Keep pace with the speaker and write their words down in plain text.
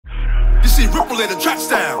see Ripple lay the tracks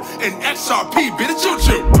down, and XRP be the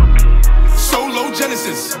choo-choo.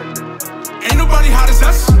 Sologenesis. Ain't nobody hot as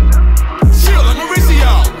us. Chill, I'm a race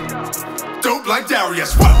y'all. Dope like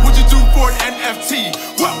Darius. What would you do for an NFT?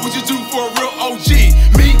 What would you do for a real OG?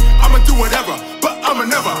 Me, I'ma do whatever, but I'ma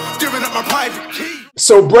never giving up my private key.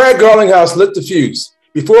 So Brad Garlinghouse lit the fuse.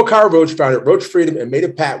 Before Kyle Roach founded Roach Freedom and made a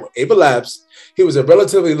pact with Ava Labs, he was a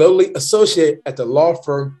relatively lowly associate at the law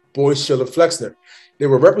firm Boyce Schiller Flexner. They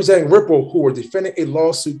were representing Ripple, who were defending a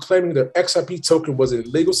lawsuit claiming their XRP token was an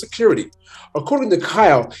illegal security. According to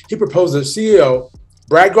Kyle, he proposed to the CEO,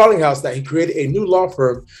 Brad Garlinghouse, that he created a new law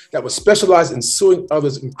firm that would specialize in suing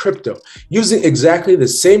others in crypto, using exactly the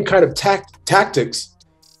same kind of tactics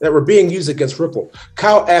that were being used against Ripple.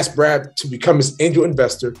 Kyle asked Brad to become his angel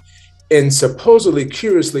investor, and supposedly,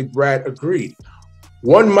 curiously, Brad agreed.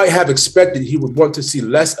 One might have expected he would want to see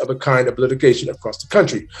less of a kind of litigation across the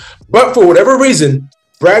country. But for whatever reason,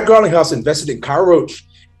 Brad Garlinghouse invested in Kyle Roach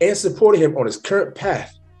and supported him on his current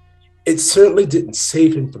path. It certainly didn't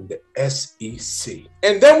save him from the SEC.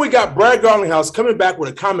 And then we got Brad Garlinghouse coming back with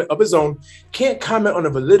a comment of his own. Can't comment on the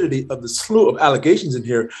validity of the slew of allegations in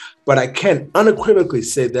here, but I can unequivocally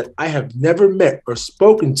say that I have never met or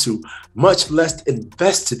spoken to, much less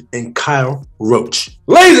invested in Kyle Roach.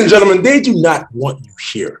 Ladies and gentlemen, they do not want you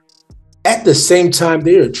here. At the same time,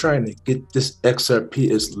 they are trying to get this XRP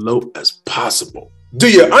as low as possible. Do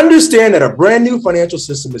you understand that a brand new financial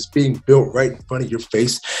system is being built right in front of your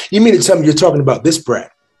face? You mean to tell me you're talking about this Brad?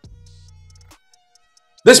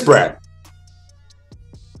 This Brad.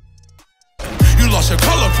 You lost your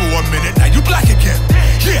color for a minute, now you black again.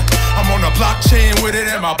 Yeah, I'm on a blockchain with it,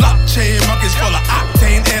 and my blockchain Monkeyz full of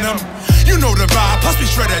octane in them. You know the vibe, plus we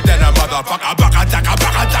shredded than a motherfucker.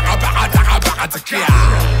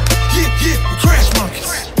 Yeah, we crash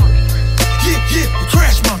monkeys. Yeah, we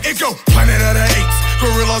crash monkeys. It go Planet of the Apes,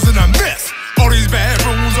 gorillas in a mess. All these bad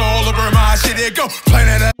rooms all over my shit. It go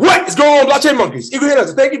Planet of... What is going on, Blockchain Monkeyz? Eagle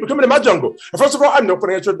Hitters, thank you for coming to my jungle. And first of all, I'm no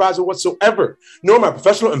financial advisor whatsoever, nor am I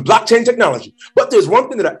professional in blockchain technology. But there's one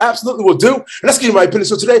thing that I absolutely will do, and that's give you my opinion.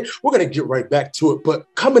 So today, we're going to get right back to it. But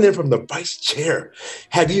coming in from the vice chair,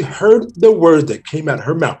 have you heard the words that came out of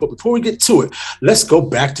her mouth? But before we get to it, let's go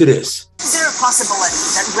back to this. Is there a possibility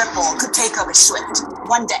that Ripple could take over Swift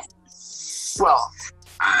one day? Well,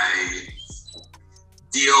 I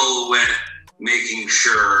deal with making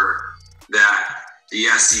sure that the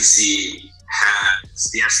SEC and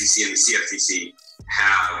the CFTC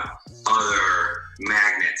have other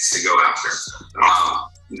magnets to go after.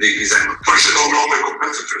 Because I'm all my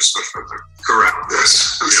competitors. correct.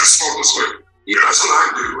 Yes, just focus with. Yeah. That's what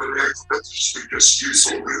I do when my competitors. We just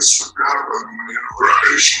use all this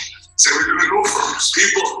collaboration. Same with the law firms.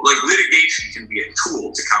 People, like litigation can be a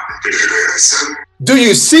tool to competition. Do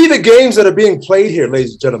you see the games that are being played here,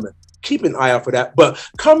 ladies and gentlemen? Keep an eye out for that. But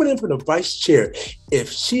coming in from the vice chair, if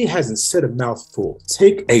she hasn't said a mouthful,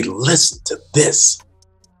 take a listen to this.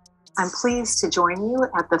 I'm pleased to join you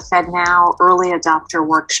at the FEDNOW Early Adopter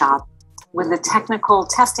Workshop with the technical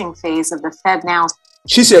testing phase of the FEDNOW.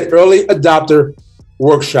 She said early adopter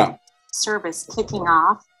workshop. Service kicking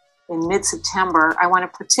off in mid-September. I want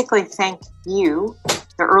to particularly thank you,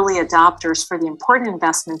 the early adopters, for the important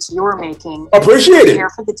investments you're making. Appreciate it. Prepare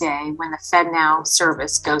for the day when the FEDNOW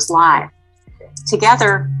service goes live.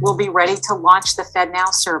 Together, we'll be ready to launch the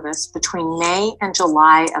FEDNOW service between May and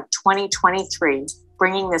July of 2023,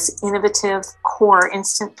 bringing this innovative core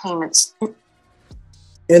instant payments.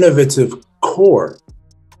 Innovative core.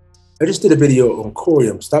 I just did a video on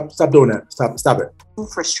Corium. Stop doing that. Stop it.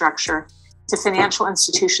 Infrastructure to financial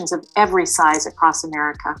institutions of every size across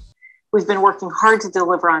America. We've been working hard to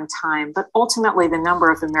deliver on time, but ultimately the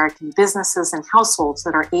number of American businesses and households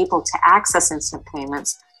that are able to access instant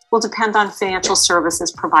payments will depend on financial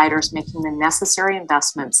services providers making the necessary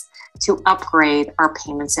investments to upgrade our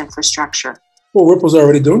payments infrastructure. Well, Ripple's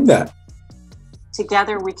already doing that.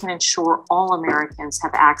 Together, we can ensure all Americans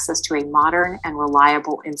have access to a modern and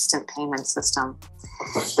reliable instant payment system.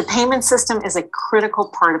 The payment system is a critical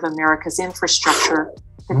part of America's infrastructure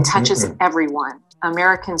that touches everyone.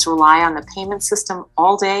 Americans rely on the payment system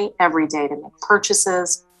all day, every day to make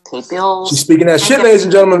purchases, pay bills. She's speaking that shit, ladies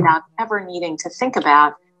and gentlemen. Without ever needing to think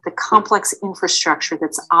about the complex infrastructure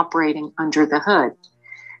that's operating under the hood.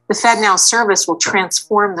 The FEDNOW service will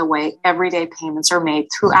transform the way everyday payments are made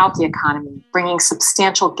throughout the economy, bringing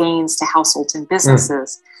substantial gains to households and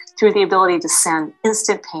businesses through the ability to send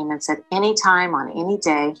instant payments at any time on any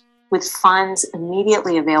day with funds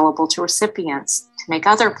immediately available to recipients to make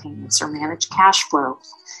other payments or manage cash flow.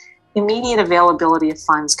 Immediate availability of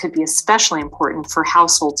funds could be especially important for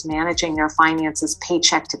households managing their finances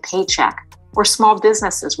paycheck to paycheck, or small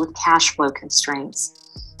businesses with cash flow constraints.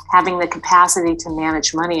 Having the capacity to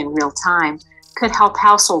manage money in real time could help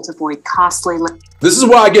households avoid costly. This is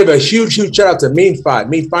why I give a huge shout out to Mean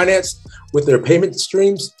Finance with their payment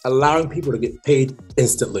streams, allowing people to get paid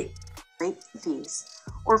instantly. Late fees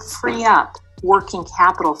or free up working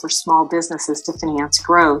capital for small businesses to finance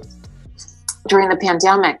growth. During the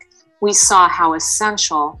pandemic, we saw how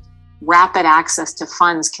essential rapid access to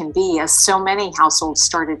funds can be, as so many households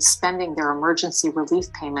started spending their emergency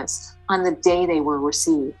relief payments on the day they were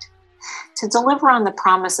received. To deliver on the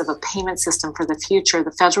promise of a payment system for the future,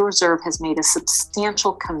 the Federal Reserve has made a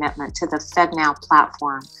substantial commitment to the FEDNOW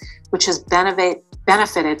platform, which has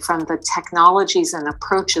benefited from the technologies and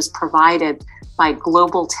approaches provided by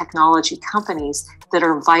global technology companies that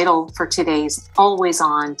are vital for today's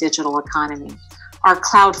always-on digital economy. Our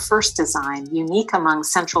cloud-first design, unique among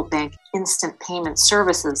central bank instant payment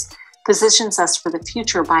services, positions us for the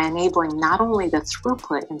future by enabling not only the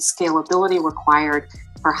throughput and scalability required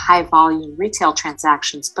for high-volume retail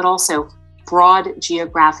transactions, but also broad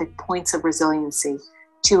geographic points of resiliency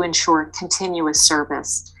to ensure continuous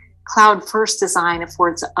service. Cloud-first design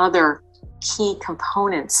affords other key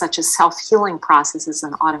components such as self-healing processes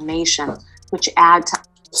and automation, which add to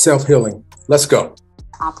self-healing. Let's go.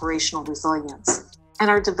 Operational resilience. And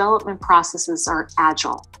our development processes are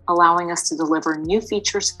agile, allowing us to deliver new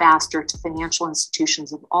features faster to financial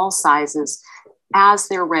institutions of all sizes as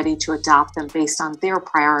they're ready to adopt them based on their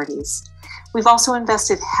priorities. We've also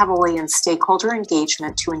invested heavily in stakeholder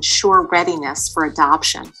engagement to ensure readiness for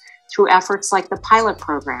adoption through efforts like the pilot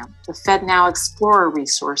program, the FEDNOW Explorer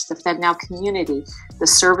resource, the FEDNOW Community, the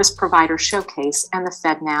Service Provider Showcase, and the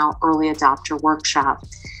FEDNOW Early Adopter Workshop.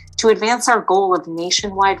 To advance our goal of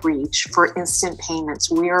nationwide reach for instant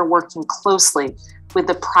payments, we are working closely with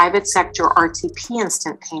the private sector RTP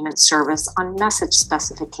instant payment service on message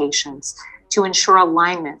specifications to ensure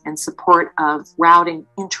alignment and support of routing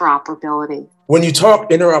interoperability. When you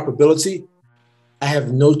talk interoperability, I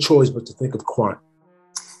have no choice but to think of Quant.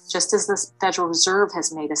 Just as the Federal Reserve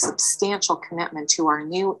has made a substantial commitment to our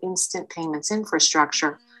new instant payments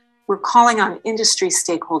infrastructure, we're calling on industry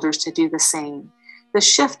stakeholders to do the same. The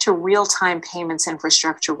shift to real-time payments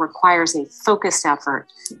infrastructure requires a focused effort,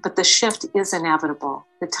 but the shift is inevitable.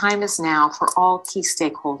 The time is now for all key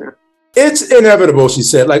stakeholders. It's inevitable, she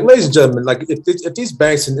said. Like, ladies and gentlemen, like if these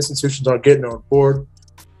banks and institutions aren't getting on board,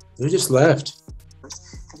 they're just left.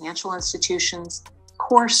 Financial institutions,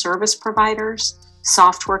 core service providers,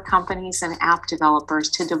 software companies, and app developers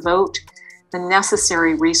to devote the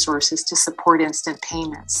necessary resources to support instant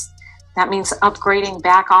payments. That means upgrading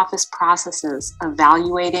back office processes,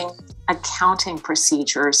 evaluating accounting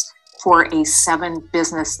procedures for a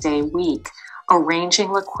 7-business-day week,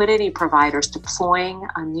 arranging liquidity providers, deploying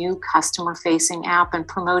a new customer-facing app, and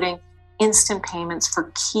promoting instant payments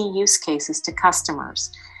for key use cases to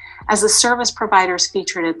customers. As the service providers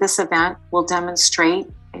featured at this event will demonstrate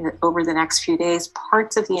over the next few days,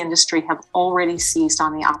 parts of the industry have already seized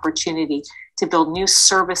on the opportunity to build new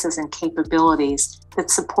services and capabilities that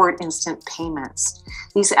support instant payments.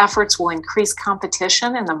 These efforts will increase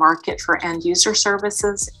competition in the market for end user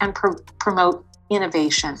services and promote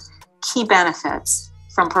innovation. Key benefits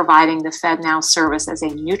from providing the FEDNOW service as a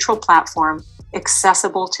neutral platform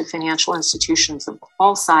accessible to financial institutions of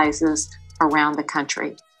all sizes around the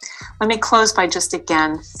country. Let me close by just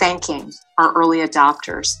again thanking our early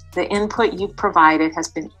adopters. The input you've provided has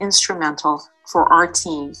been instrumental for our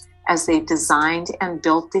team as they designed and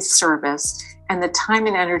built this service, and the time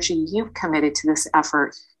and energy you've committed to this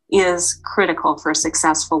effort is critical for a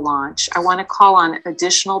successful launch. I want to call on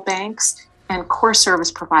additional banks and core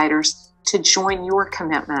service providers to join your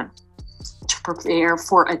commitment to prepare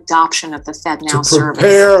for adoption of the FEDNOW service.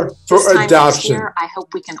 Prepare for adoption. Year, I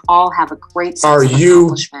hope we can all have a great sense Are of you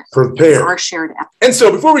accomplishment prepared? Our shared effort. And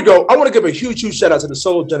so before we go, I want to give a huge shout out to the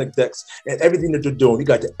Sologenic decks and everything that they're doing. You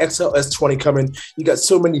got the XLS20 coming. You got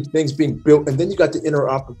so many things being built. And then you got the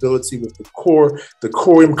interoperability with the core, the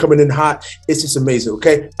Corium coming in hot. It's just amazing,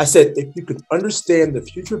 okay? I said, if you could understand the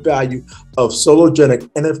future value of Sologenic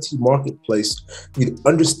NFT marketplace, you'd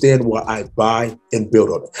understand why I buy and build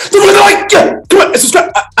on it. So we're like, yeah, come on, and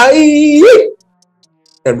subscribe.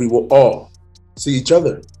 And we will all see each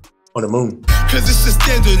other on the moon. Cause it's the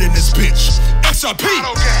standard in this bitch. XRP.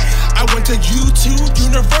 I went to YouTube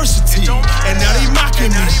University, and now they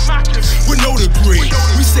mocking me with no degree.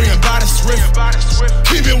 We saying by the swift,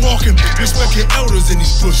 keep it walking. Respect your elders in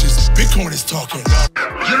these bushes. Bitcoin is talking.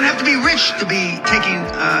 You don't have to be rich to be taking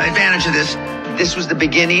advantage of this. This was the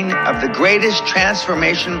beginning of the greatest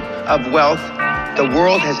transformation of wealth the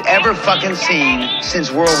world has ever fucking seen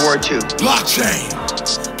since World War II. Blockchain,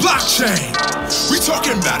 blockchain. We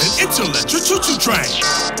talking about an intellectual choo-choo train.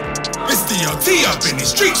 It's DLT up in these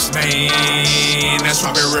streets, man. That's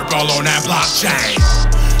why we rip all on that blockchain.